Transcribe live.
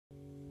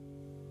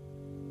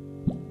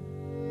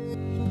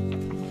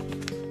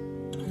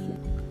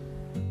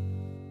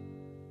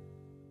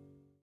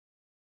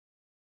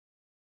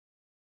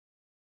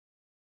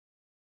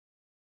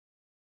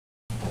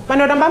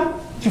Bantwana bam,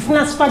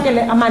 ndifuna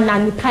sifakele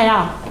amanani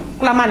phaya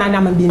kula manani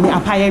amabini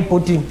aphaya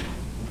ebhodini.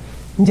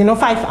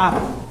 Ndino-5 apha.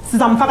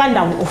 Sizamfaka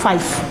ndawoni u-5.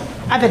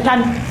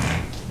 Avethani?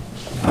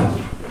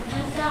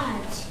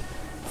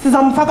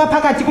 Sizamfaka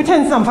phakathi.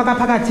 Kutheni sizamfaka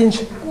phakathi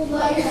nje?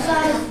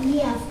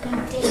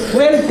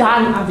 Well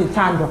done,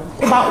 Avethandwa.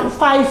 Kuba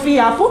u-5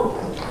 ihafu?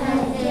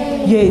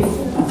 Yes.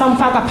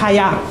 Samfaka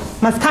phaya.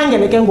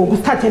 Masikhangele ke ngoku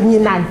sithathe elinye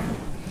inani.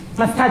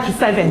 Masithathe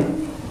u-7.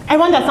 I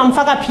wonder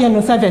samfaka phi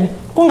no-7.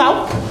 Kungawu?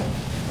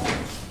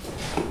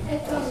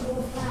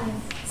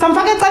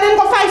 Samfaka ecaleni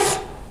ko-5.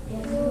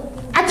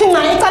 Athi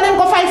nca ecaleni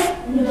ko-5?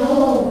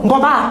 No.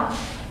 Ngoba?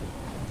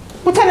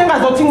 Kutheni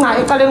engazothi nca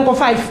ecaleni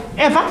ko-5?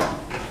 Eva?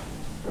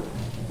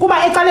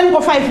 Kuba ecaleni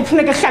ko-5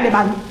 kufuneka ehlale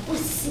bani?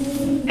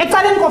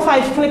 Ecaleni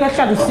ko-5 kufuneka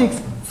ehlale u-6.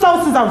 So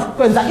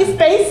sizakwenza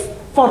ispace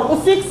for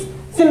u-6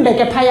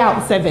 simbeke phaya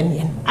u-7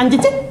 yena.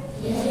 Andithi?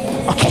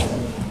 Yes. Okay.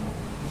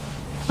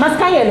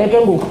 Masikhangele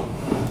ke ngoku.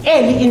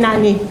 Eli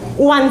inani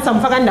u-1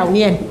 samfaka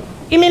ndawoni yena.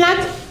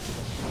 Iminathi?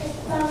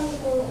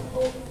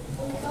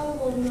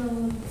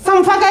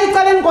 Samfaka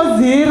ecaleni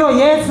ko-0,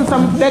 yes,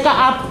 sambeka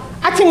apha.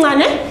 Athi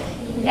ncane?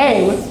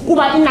 Ewe,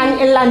 kuba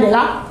inani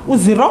elilandela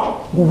u-0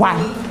 ngu-1.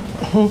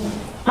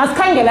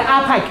 Masikhangele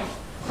apha ke.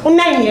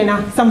 U-9 yena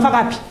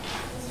samfaka phi?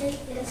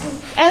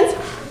 And?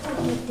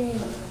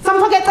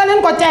 Samfaka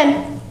ecaleni ko-10.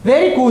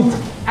 Very good.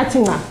 Athi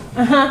nca.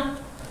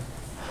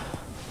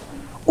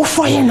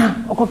 U-4 yena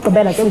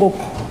okokugqibela ke ngoku.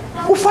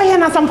 U-4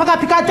 yena samfaka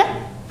phi kade?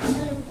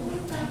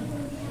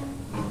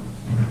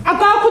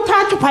 Akakho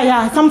uthathu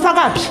phaya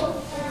samfaka phi?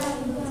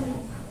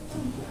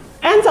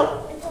 Enzo?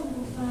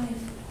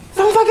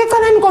 Samfaka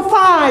ecaleni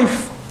ko-5.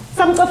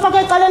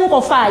 Samfaka ecaleni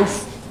ko-5.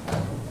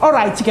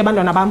 Alright ke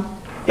bantwana bam.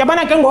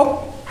 Yabona ke ngoku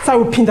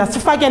sayuphinda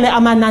sifakele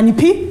amanani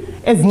phi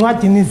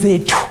ezincwadini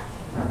zethu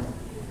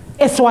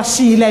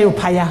esiwashiyileyo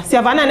phaya.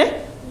 Siyavana ne?